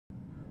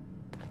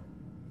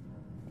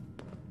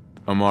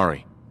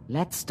Amari.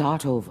 Let's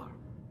start over.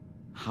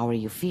 How are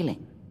you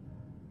feeling?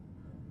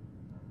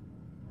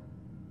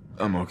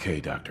 I'm okay,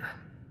 Doctor.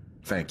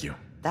 Thank you.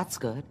 That's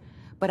good,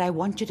 but I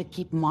want you to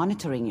keep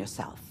monitoring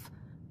yourself.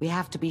 We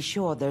have to be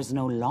sure there's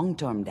no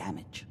long-term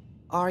damage.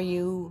 Are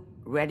you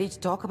ready to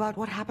talk about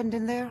what happened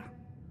in there?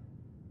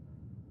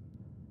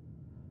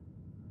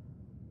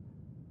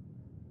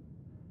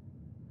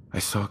 I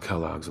saw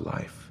Kellogg's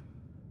life.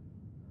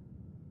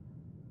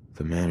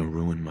 The man who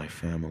ruined my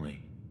family.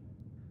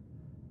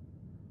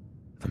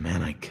 The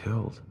man I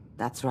killed.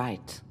 That's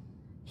right.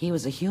 He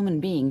was a human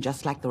being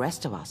just like the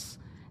rest of us,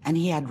 and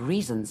he had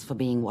reasons for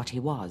being what he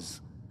was,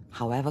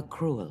 however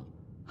cruel.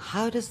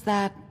 How does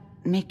that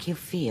make you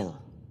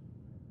feel?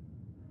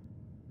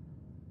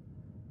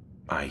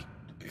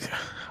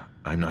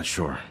 I'm not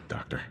sure,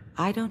 Doctor.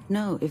 I don't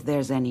know if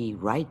there's any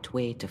right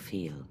way to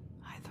feel,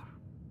 either.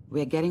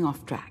 We're getting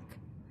off track.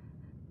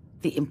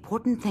 The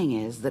important thing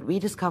is that we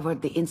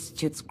discovered the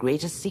Institute's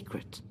greatest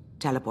secret,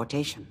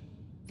 teleportation.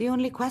 The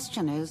only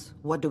question is,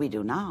 what do we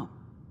do now?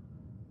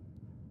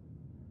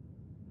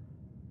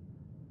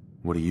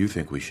 What do you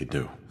think we should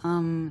do?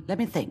 Let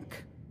me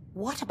think.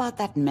 What about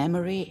that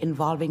memory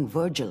involving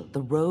Virgil,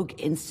 the rogue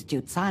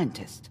Institute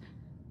scientist?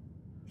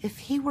 If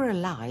he were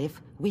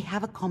alive, we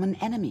have a common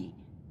enemy.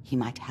 He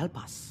might help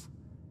us.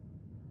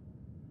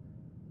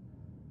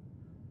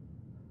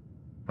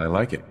 I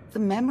like it. The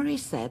memory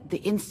said the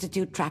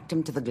Institute tracked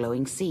him to the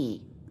glowing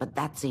sea, but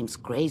that seems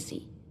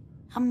crazy.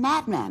 A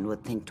madman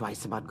would think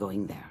twice about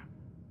going there.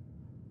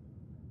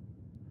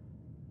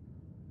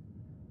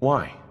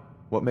 Why?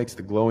 What makes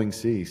the glowing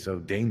sea so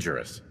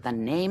dangerous? The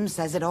name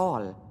says it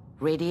all.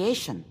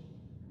 Radiation.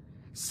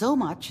 So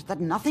much that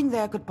nothing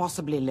there could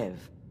possibly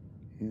live.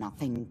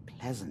 Nothing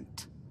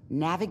pleasant.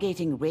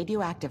 Navigating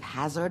radioactive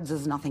hazards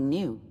is nothing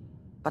new,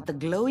 but the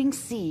glowing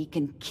sea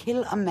can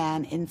kill a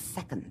man in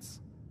seconds.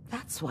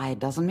 That's why it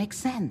doesn't make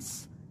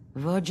sense.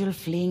 Virgil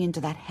fleeing into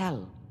that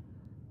hell.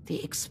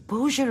 The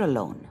exposure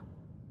alone.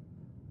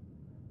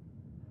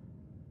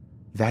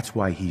 That's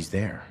why he's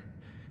there.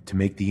 To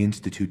make the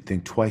Institute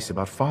think twice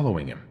about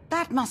following him.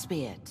 That must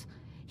be it.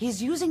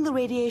 He's using the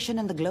radiation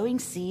in the glowing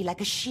sea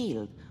like a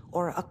shield,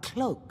 or a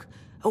cloak,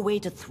 a way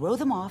to throw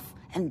them off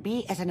and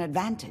be at an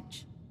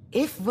advantage.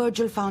 If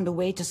Virgil found a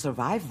way to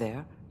survive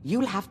there,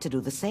 you'll have to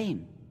do the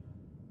same.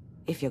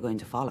 If you're going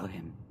to follow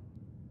him.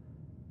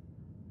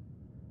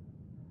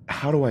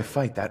 How do I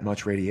fight that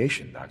much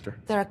radiation, Doctor?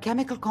 There are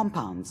chemical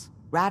compounds.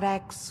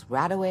 Rad-X,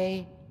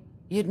 Radaway.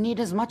 You'd need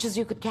as much as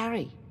you could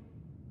carry.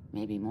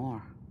 Maybe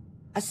more.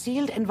 A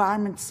sealed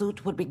environment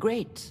suit would be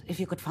great, if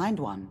you could find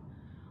one.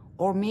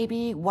 Or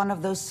maybe one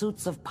of those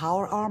suits of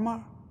power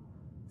armor?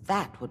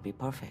 That would be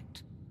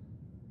perfect.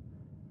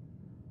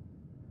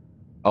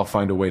 I'll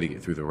find a way to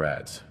get through the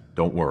rads.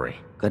 Don't worry.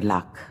 Good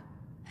luck.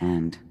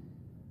 And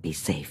be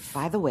safe.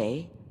 By the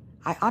way,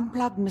 I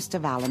unplugged Mr.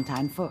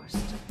 Valentine first.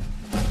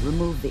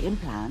 Removed the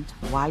implant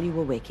while you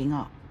were waking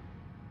up.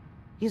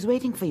 He's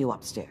waiting for you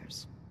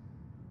upstairs.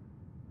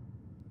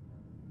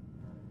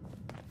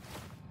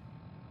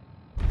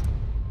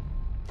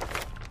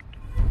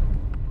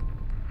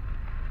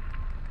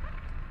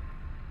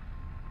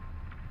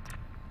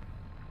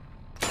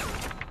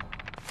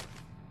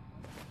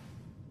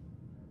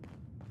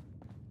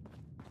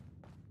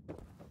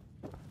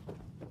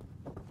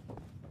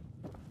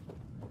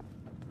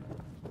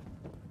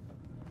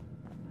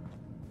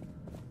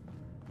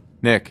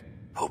 Nick.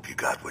 Hope you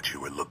got what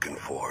you were looking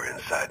for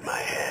inside my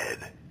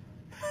head.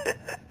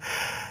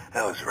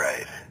 I was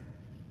right.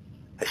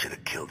 I should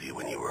have killed you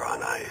when you were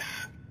on ice.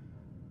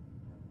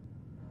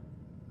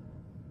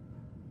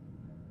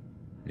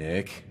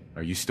 Nick,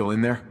 are you still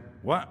in there?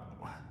 What?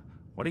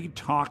 What are you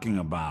talking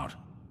about?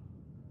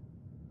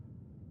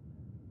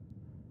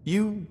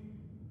 You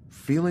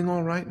feeling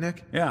all right,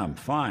 Nick? Yeah, I'm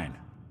fine.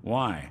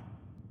 Why?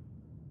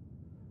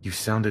 You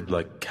sounded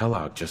like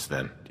Kellogg just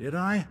then. Did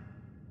I?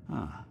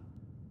 Huh.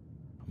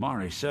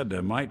 Amari said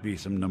there might be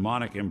some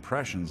mnemonic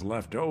impressions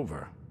left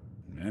over.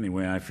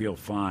 Anyway, I feel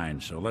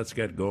fine, so let's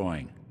get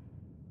going.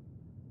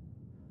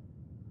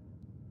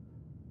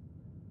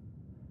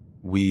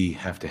 We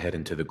have to head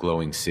into the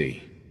glowing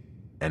sea.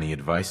 Any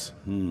advice?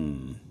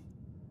 I'm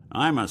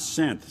a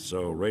synth,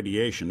 so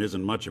radiation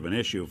isn't much of an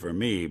issue for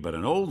me, but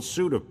an old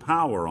suit of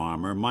power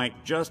armor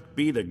might just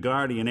be the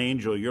guardian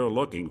angel you're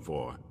looking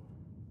for.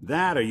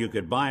 That, or you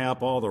could buy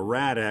up all the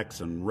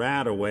Rad-X and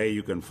Radaway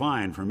you can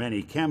find from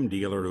any chem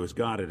dealer who's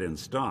got it in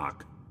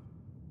stock.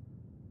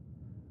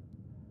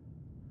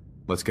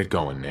 Let's get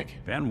going,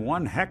 Nick. Been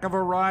one heck of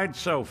a ride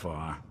so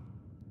far.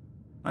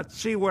 Let's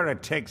see where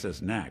it takes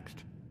us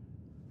next.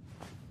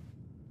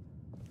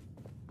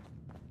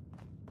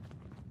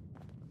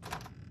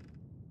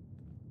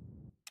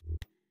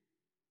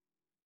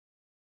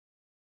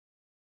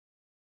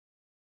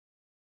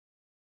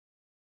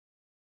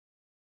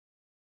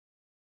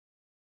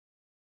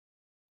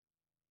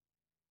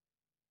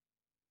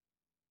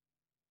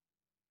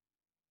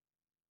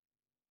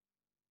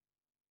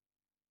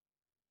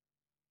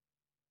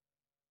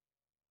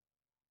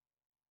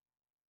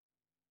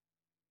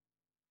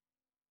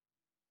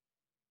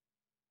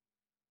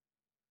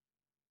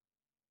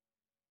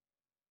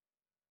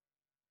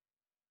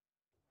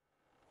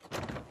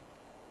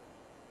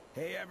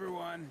 Hey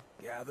everyone,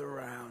 gather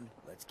around.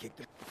 Let's kick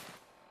the...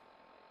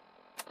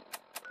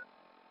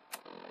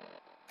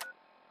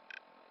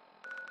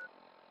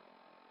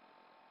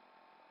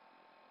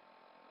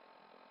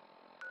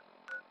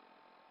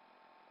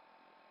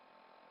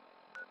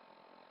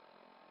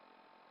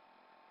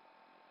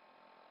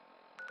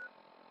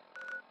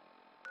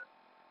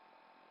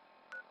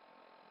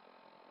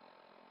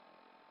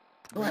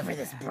 Whoever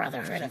this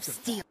Brotherhood of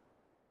Steel...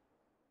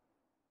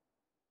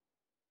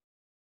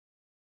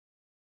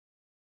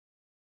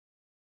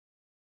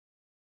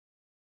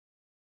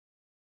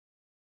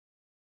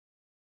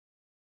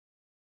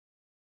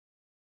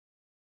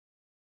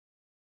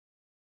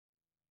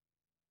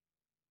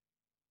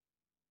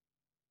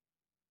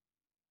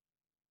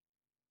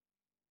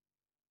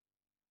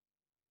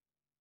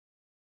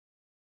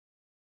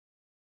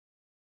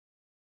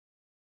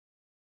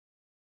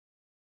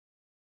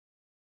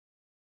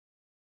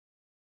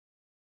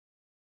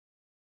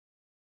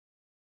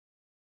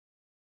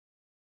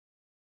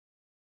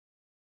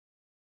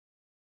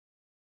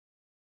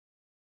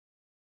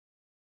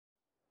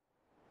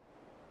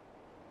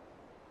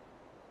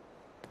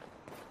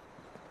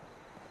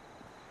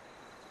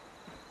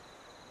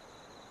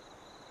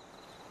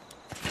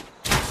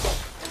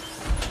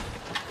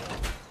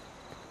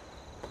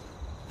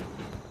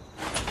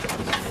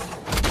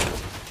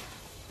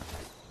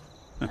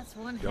 That's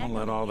one heck Don't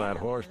let of a all that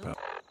gap, horsepower...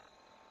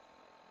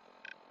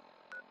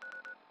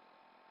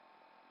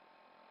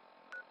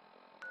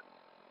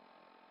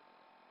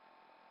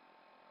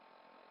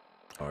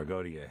 or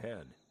go to your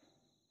head.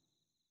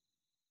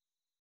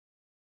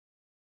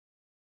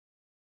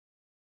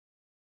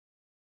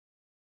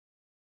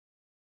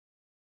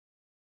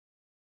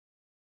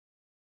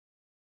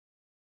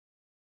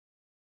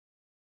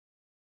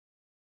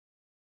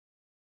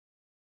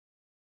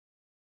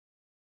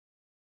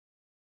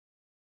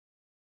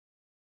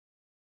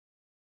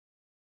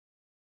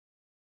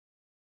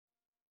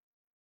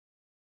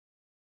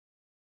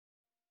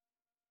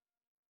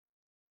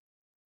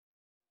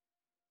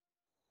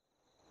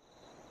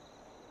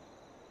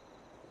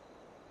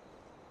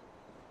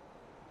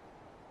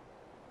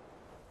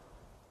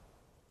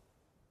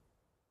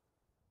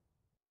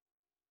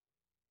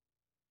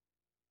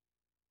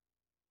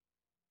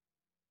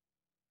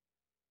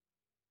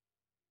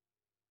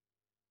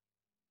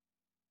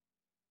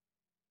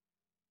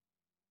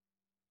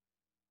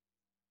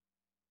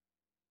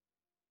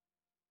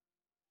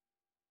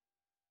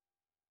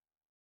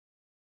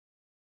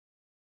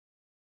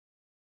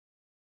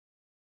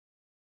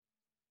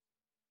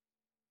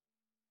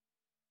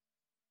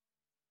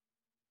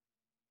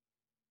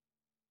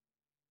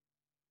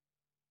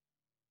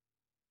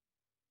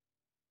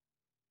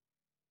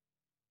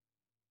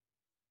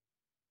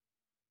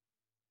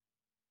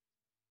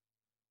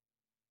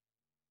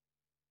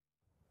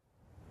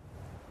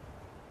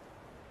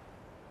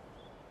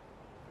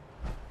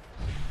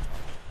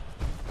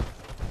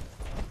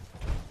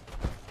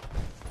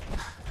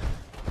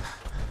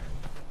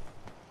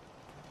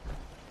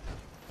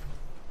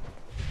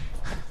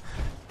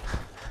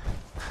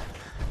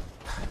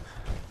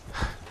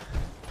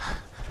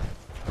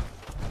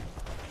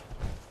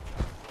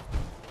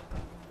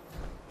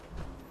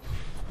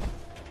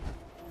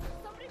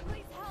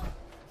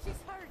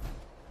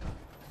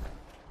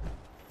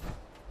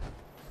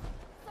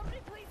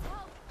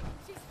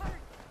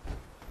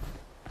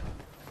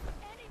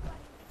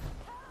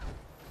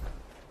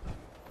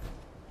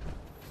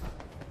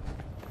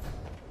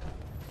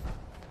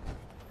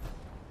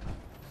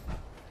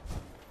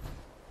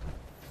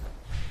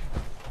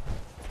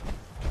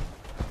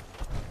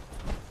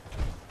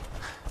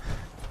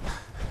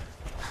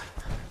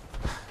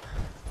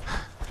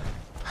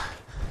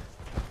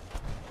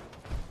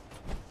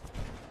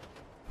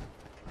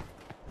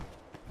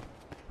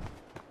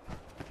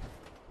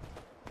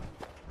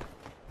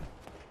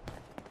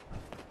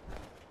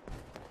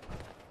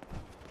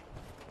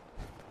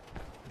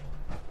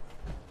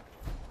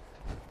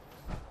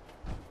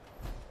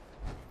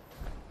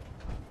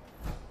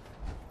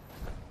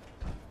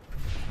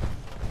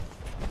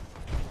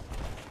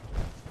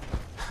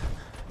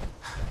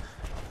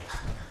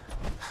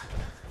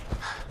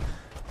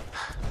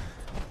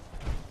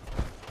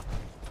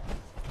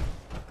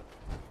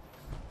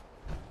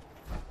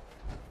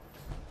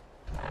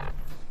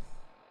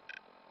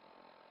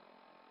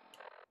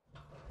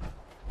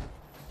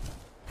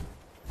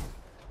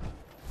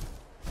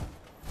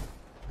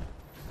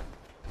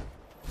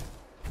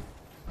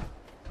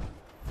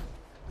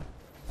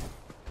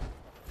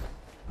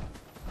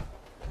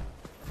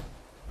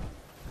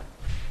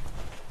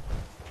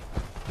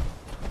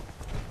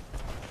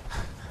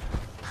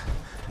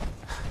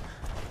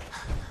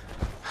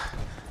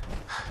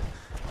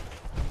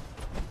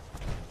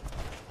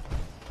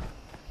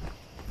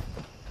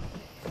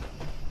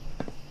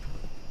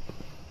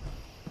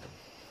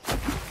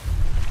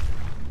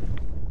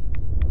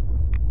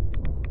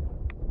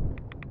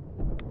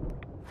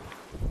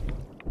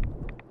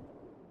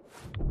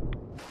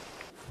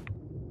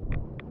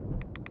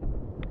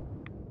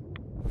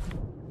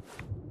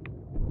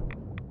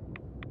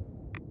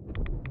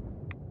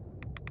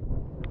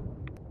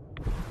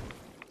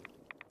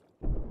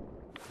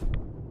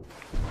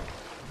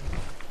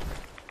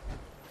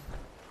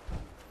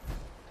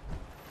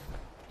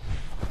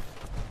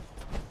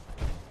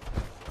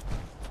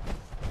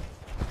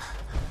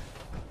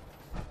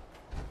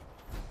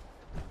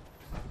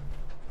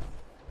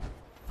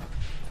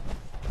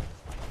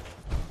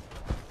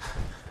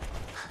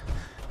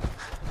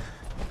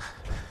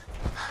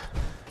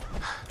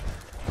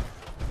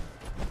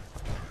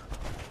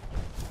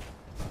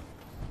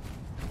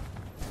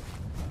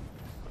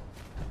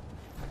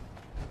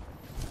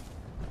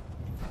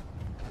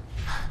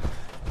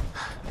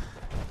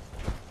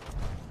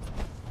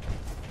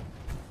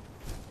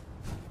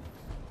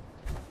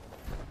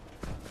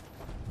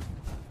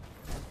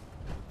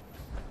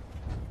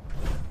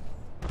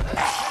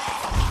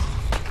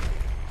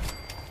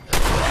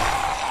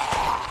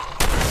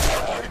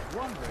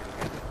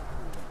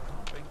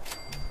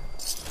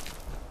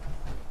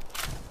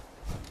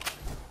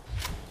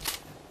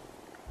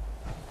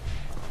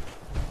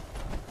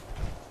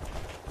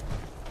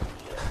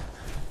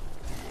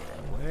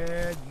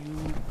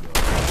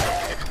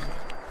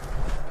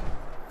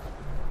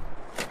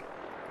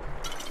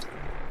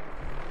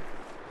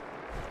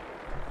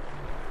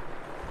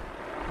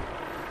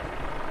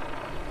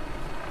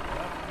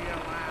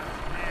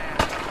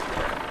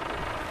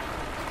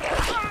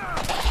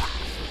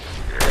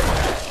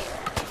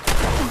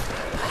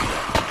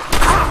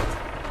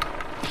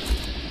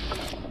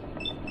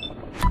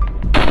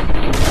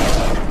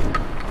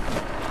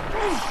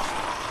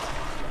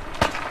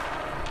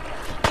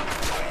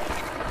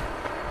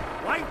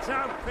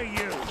 out for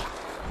you!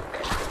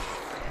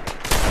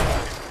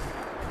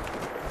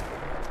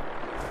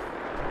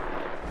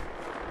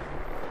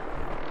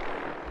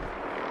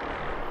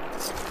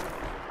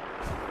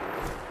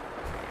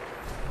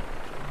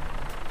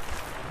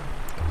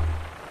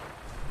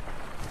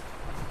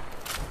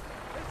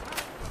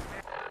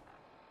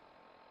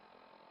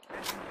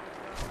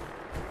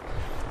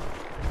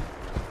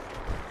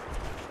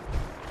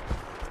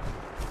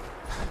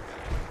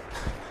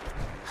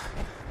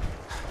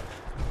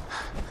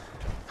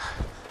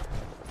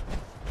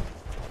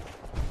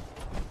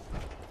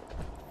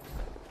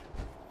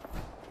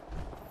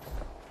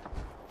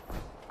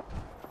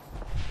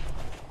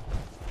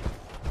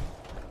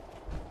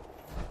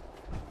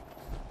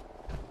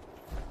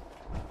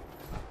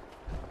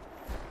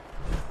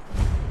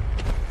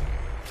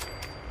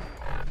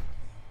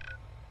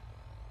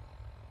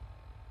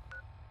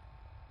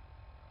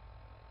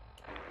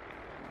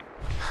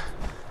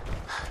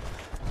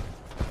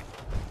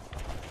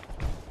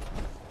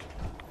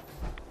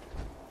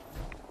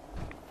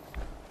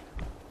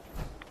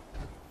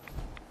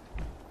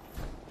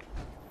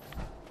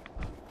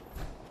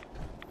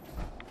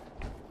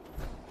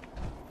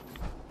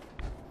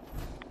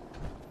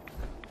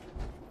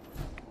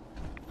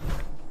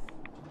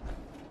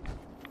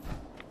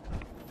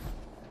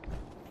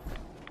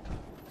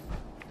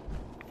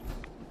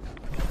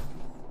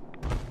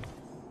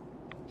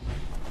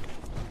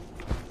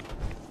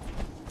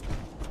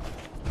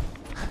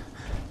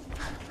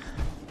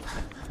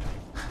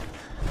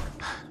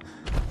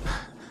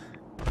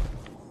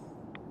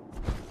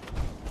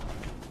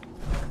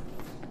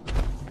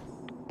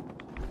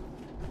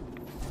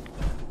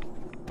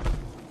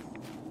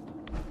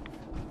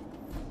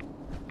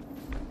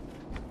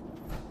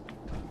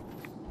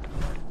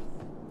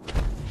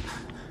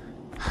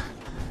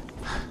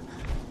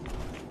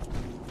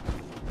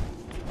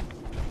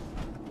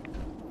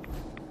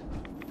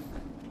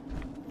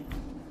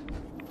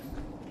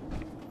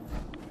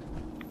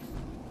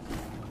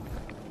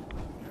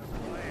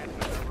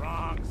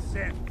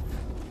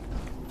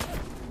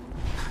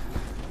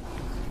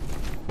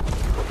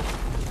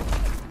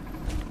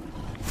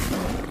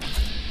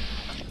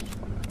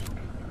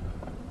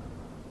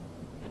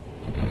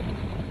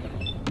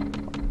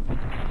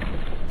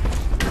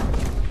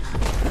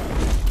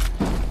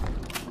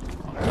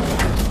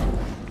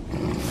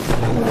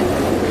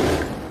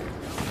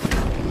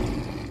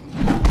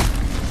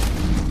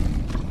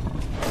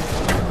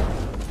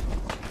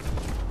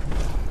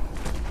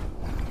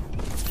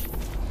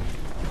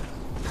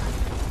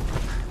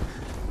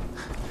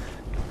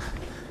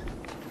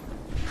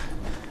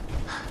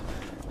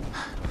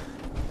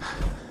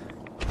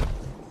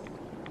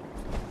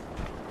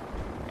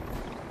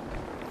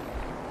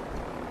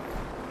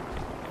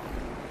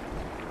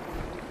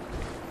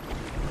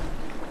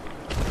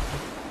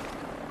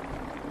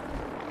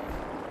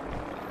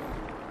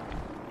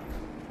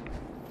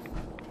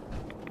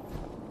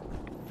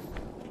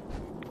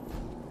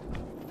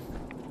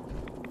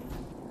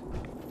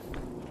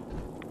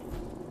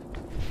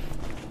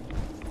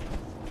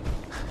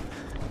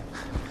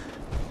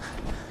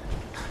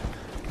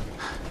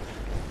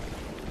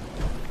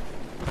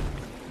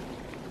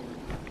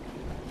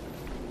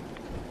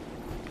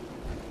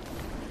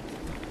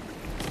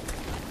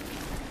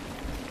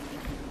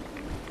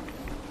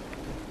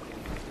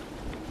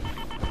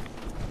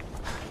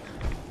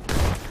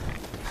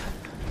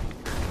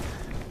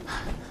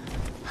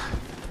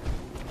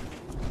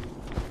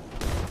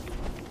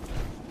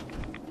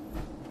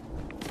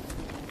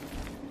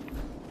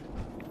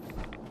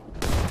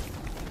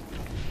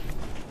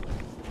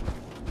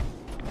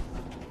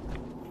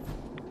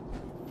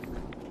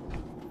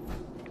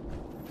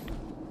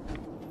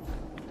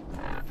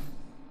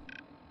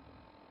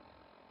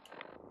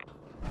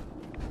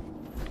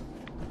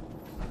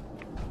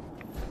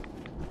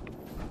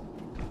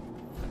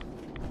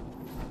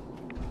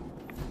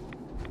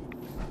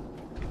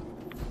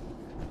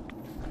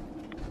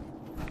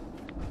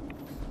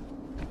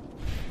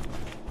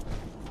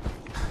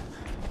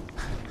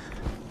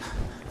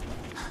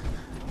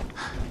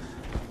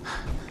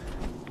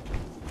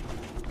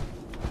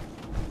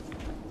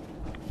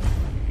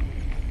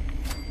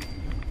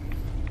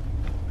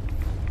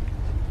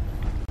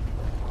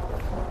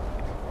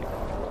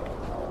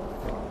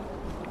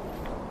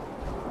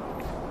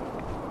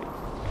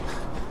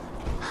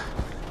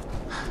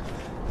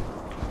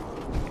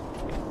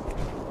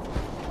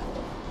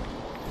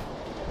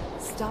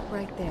 Stop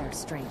right there,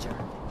 stranger.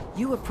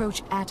 You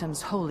approach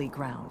Atom's holy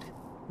ground.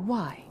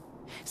 Why?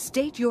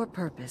 State your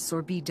purpose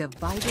or be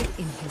divided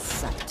in his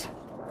sight.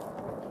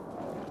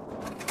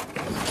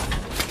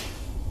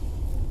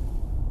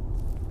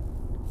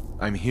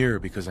 I'm here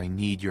because I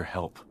need your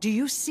help. Do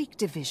you seek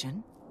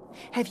division?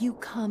 Have you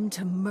come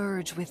to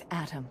merge with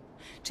Atom,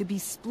 to be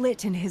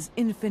split in his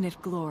infinite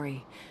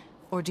glory?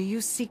 Or do you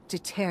seek to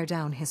tear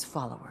down his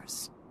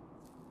followers?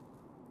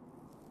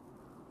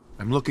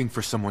 I'm looking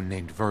for someone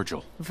named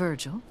Virgil.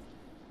 Virgil?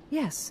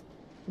 Yes,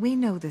 we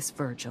know this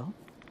Virgil.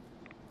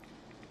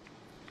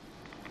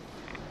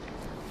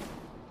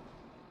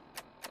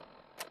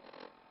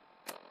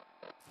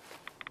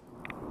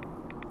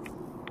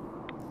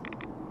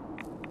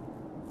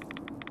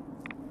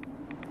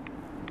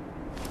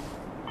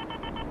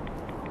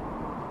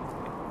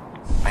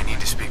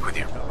 speak with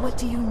you. What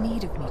do you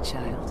need of me,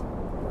 child?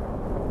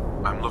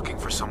 I'm looking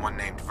for someone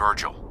named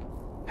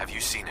Virgil. Have you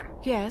seen him?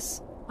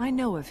 Yes, I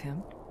know of him.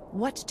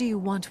 What do you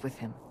want with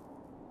him?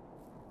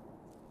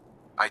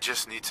 I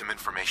just need some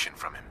information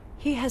from him.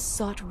 He has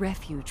sought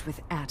refuge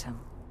with Atom.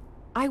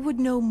 I would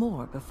know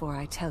more before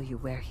I tell you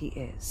where he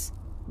is.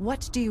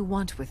 What do you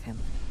want with him?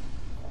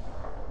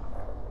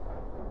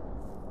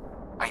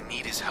 I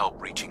need his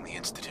help reaching the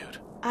Institute.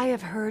 I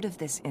have heard of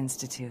this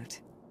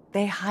institute.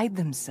 They hide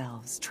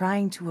themselves,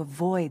 trying to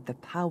avoid the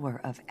power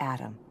of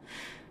Atom.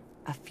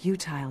 A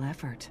futile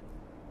effort.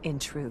 In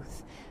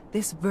truth,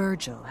 this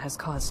Virgil has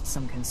caused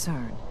some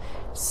concern.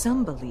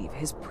 Some believe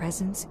his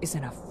presence is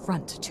an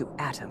affront to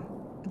Atom.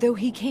 Though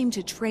he came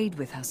to trade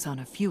with us on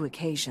a few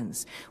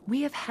occasions,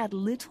 we have had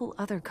little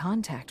other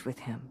contact with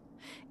him.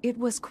 It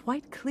was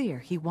quite clear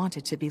he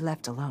wanted to be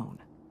left alone.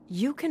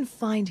 You can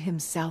find him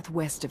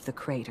southwest of the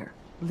crater,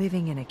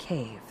 living in a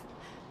cave.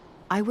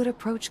 I would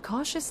approach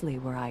cautiously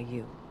were I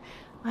you.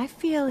 I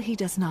feel he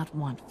does not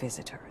want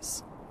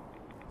visitors.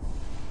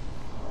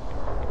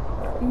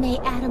 May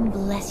Atom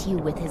bless you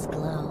with his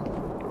glow.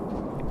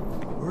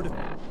 Word of...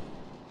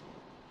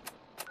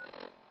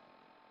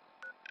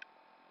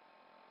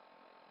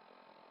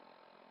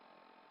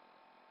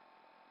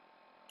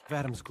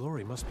 Adam's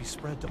glory must be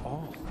spread to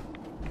all.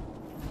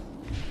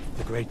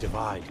 The Great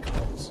Divide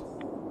calls.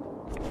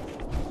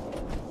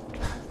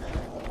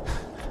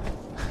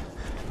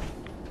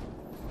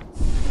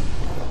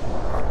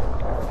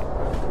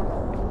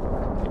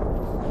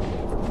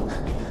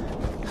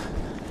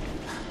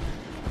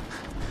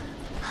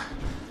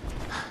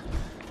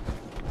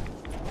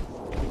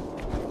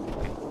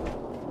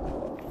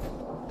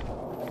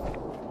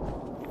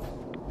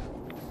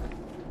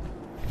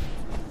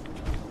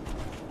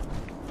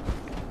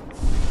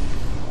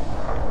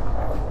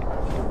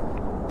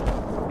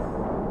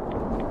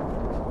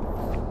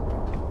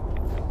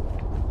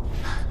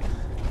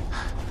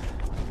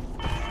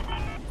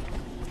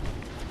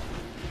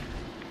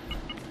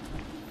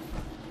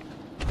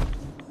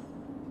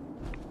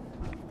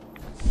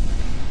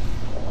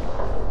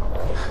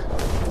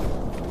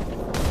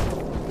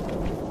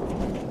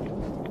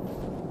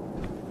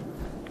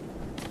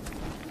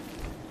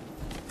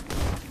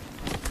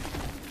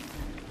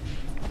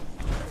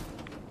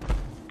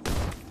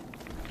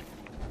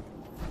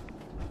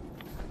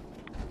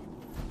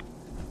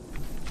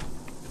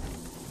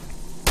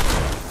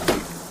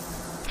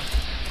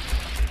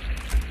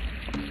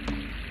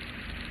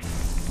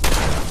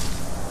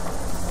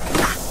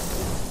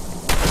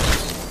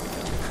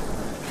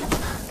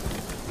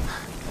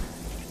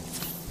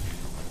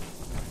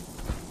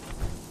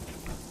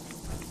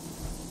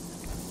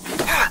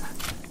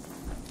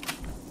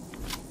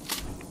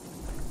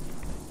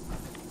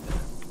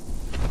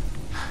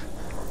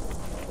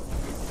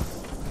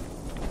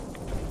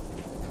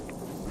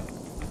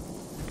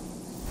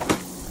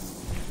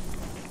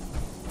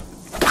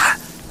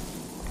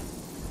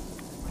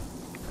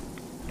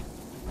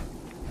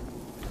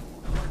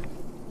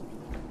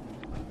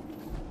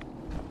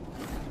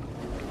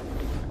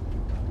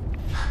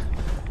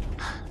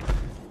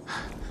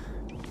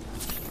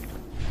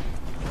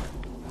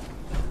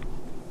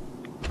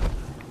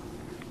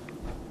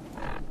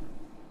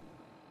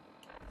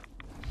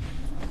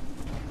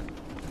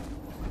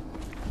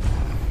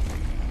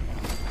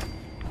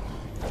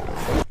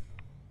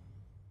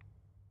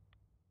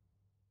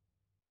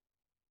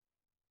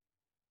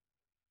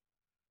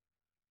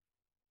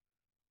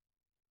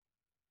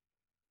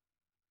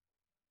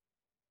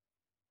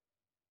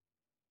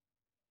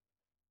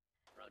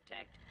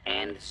 Protect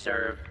and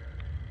serve.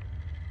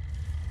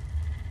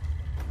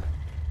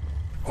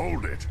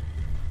 Hold it.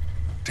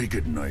 Take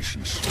it nice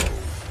and slow.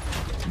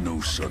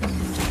 No sudden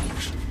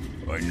moves.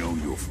 I know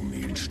you're from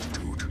the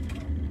Institute.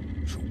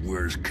 So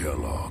where's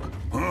Kellogg,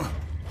 huh?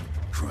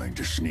 Trying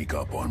to sneak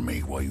up on me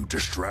while you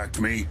distract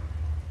me?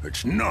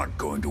 It's not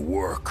going to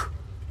work.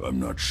 I'm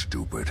not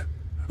stupid.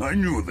 I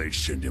knew they'd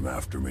send him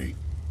after me.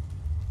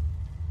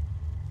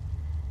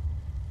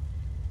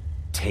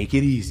 Take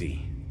it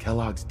easy.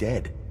 Kellogg's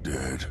dead.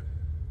 Dead?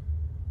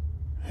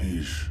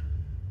 He's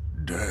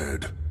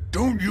dead.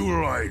 Don't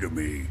you lie to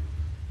me!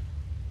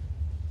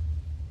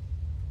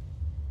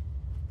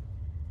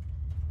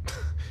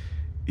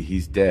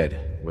 He's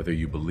dead, whether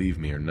you believe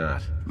me or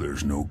not.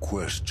 There's no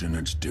question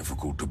it's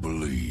difficult to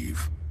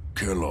believe.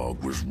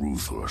 Kellogg was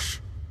ruthless.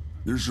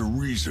 There's a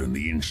reason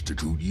the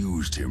Institute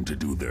used him to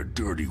do their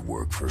dirty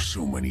work for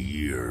so many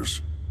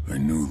years. I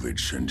knew they'd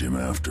send him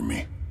after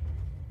me.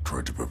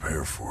 Tried to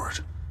prepare for it.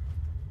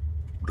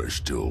 But I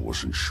still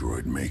wasn't sure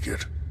I'd make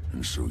it.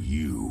 And so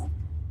you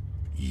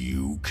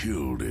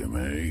killed him,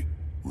 eh?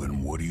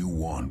 Then what do you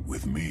want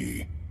with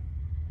me?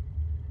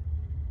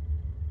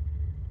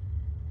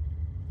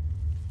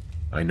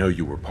 I know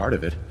you were part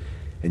of it,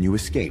 and you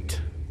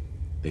escaped.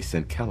 They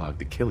sent Kellogg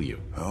to kill you.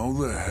 How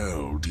the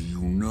hell do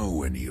you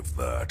know any of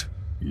that?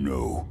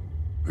 No,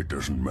 it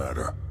doesn't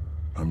matter.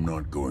 I'm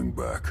not going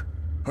back.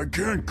 I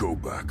can't go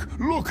back.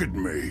 Look at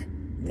me!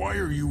 Why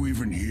are you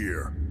even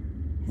here?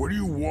 What do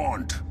you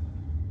want?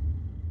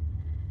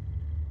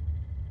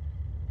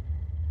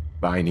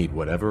 I need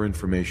whatever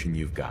information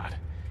you've got.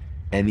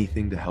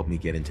 Anything to help me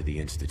get into the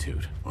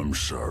Institute. I'm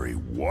sorry,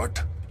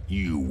 what?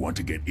 You want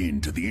to get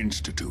into the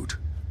Institute?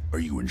 Are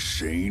you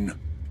insane?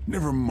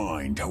 Never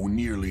mind how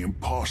nearly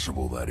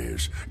impossible that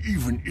is.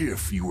 Even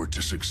if you were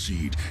to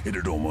succeed,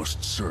 it'd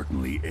almost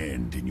certainly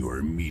end in your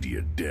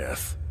immediate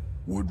death.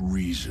 What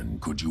reason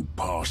could you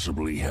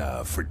possibly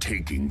have for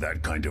taking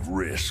that kind of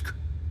risk?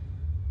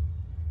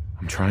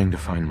 I'm trying to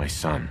find my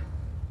son.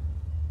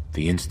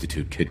 The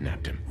Institute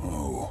kidnapped him.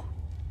 Oh.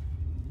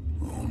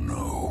 Oh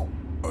no.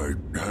 I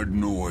had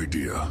no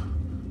idea.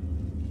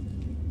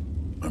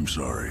 I'm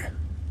sorry.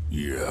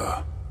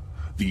 Yeah.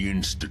 The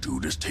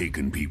Institute has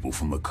taken people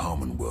from the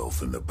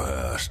Commonwealth in the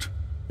past.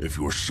 If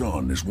your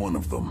son is one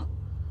of them,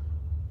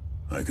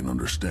 I can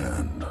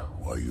understand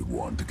why you'd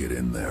want to get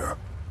in there.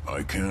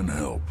 I can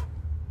help,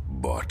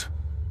 but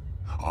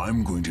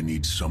I'm going to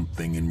need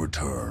something in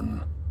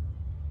return.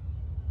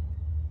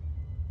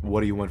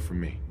 What do you want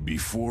from me?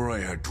 Before I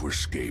had to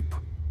escape,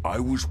 I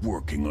was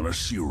working on a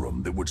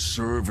serum that would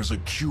serve as a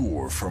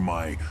cure for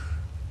my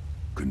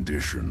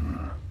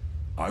condition.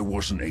 I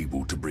wasn't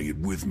able to bring it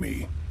with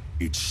me.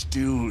 It's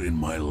still in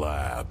my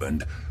lab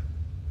and,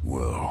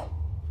 well,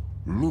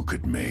 look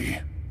at me.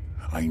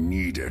 I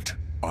need it.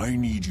 I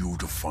need you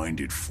to find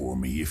it for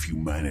me if you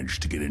manage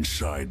to get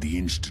inside the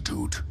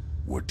Institute.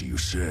 What do you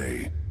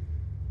say?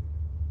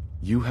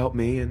 You help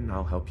me and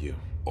I'll help you.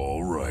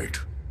 All right.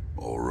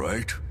 All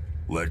right.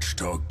 Let's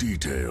talk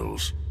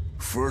details.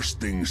 First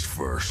things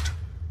first.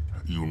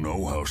 You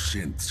know how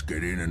synths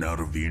get in and out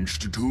of the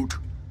Institute?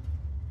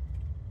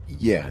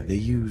 Yeah, they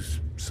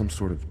use some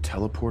sort of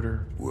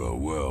teleporter. Well,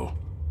 well.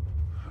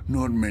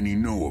 Not many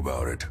know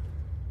about it.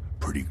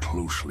 Pretty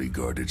closely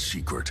guarded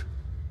secret.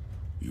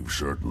 You've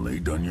certainly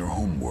done your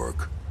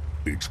homework.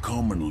 It's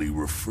commonly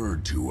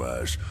referred to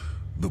as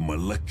the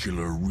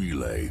molecular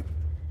relay.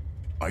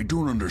 I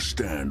don't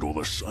understand all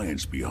the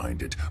science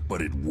behind it,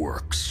 but it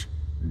works.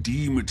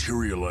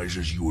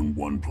 Dematerializes you in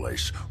one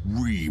place,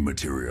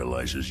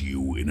 rematerializes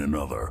you in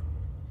another.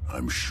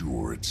 I'm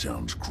sure it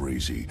sounds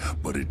crazy,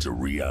 but it's a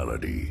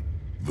reality.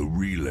 The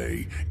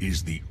relay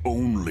is the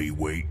only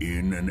way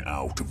in and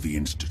out of the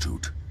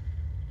Institute.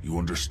 You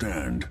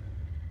understand?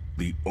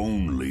 The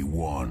only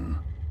one.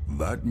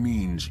 That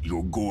means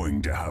you're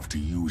going to have to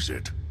use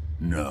it.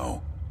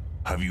 Now,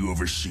 have you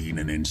ever seen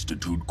an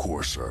Institute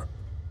Courser?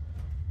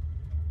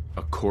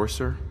 A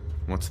Courser?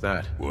 What's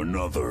that?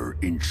 Another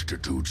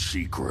Institute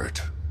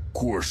secret.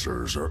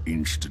 Coursers are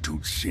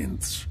Institute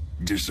synths,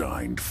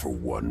 designed for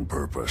one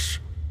purpose.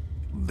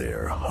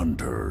 They're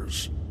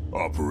hunters.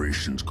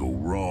 Operations go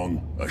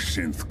wrong, a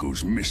synth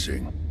goes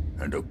missing,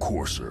 and a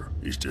Courser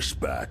is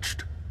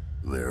dispatched.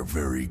 They're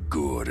very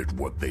good at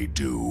what they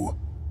do,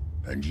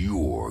 and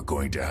you're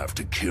going to have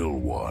to kill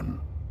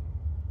one.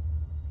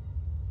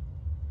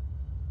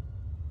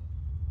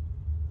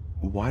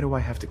 Why do I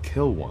have to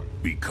kill one?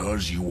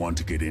 Because you want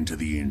to get into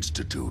the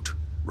Institute,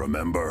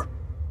 remember?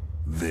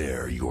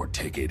 They're your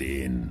ticket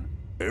in.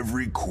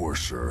 Every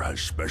Courser has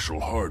special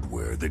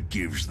hardware that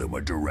gives them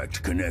a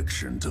direct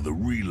connection to the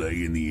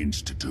relay in the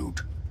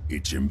Institute.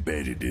 It's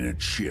embedded in a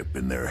chip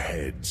in their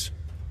heads.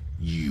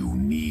 You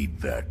need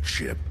that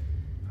chip.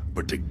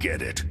 But to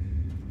get it,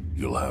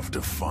 you'll have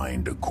to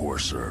find a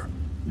Courser.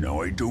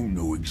 Now, I don't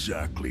know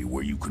exactly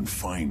where you can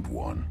find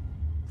one.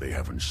 They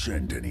haven't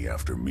sent any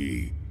after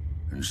me.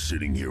 And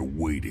sitting here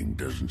waiting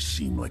doesn't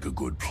seem like a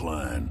good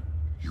plan.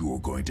 You're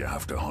going to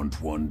have to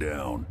hunt one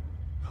down.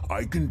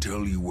 I can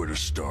tell you where to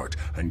start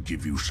and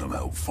give you some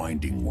help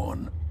finding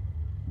one.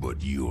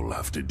 But you'll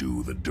have to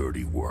do the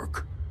dirty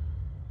work.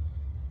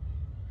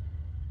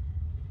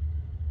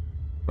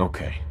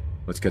 Okay,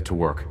 let's get to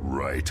work.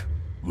 Right.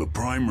 The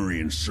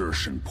primary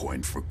insertion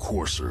point for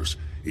Coursers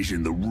is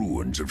in the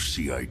ruins of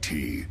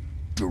CIT,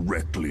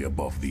 directly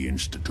above the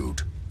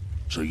Institute.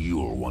 So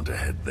you'll want to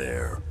head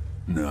there.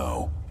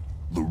 Now,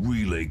 the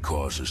relay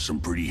causes some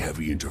pretty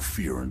heavy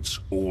interference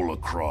all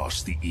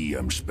across the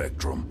EM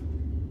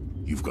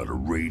spectrum. You've got a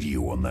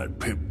radio on that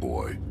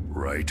Pip-Boy,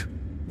 right?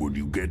 When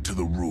you get to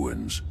the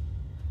ruins,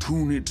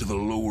 tune it to the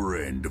lower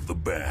end of the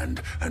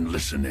band and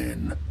listen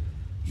in.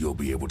 You'll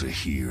be able to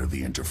hear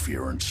the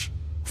interference.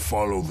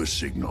 Follow the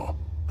signal,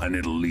 and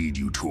it'll lead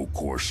you to a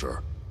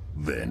Courser.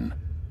 Then,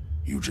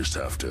 you just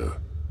have to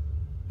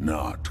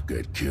not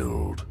get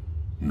killed.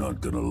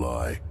 Not gonna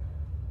lie,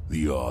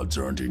 the odds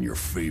aren't in your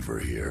favor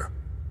here.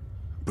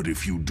 But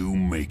if you do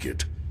make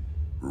it,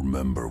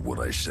 remember what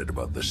I said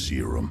about the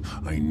serum.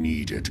 I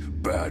need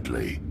it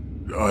badly.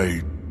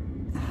 I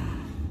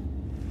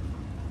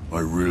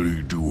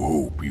really do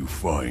hope you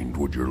find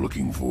what you're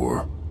looking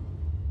for.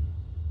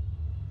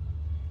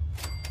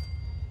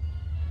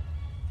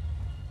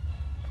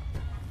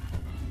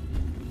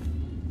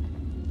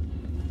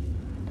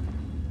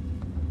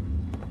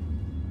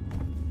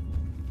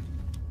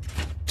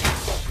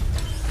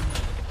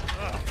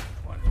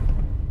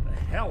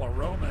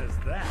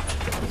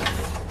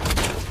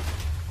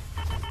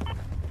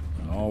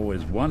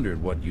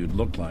 Wondered what you'd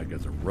look like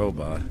as a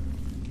robot.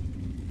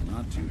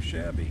 Not too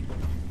shabby.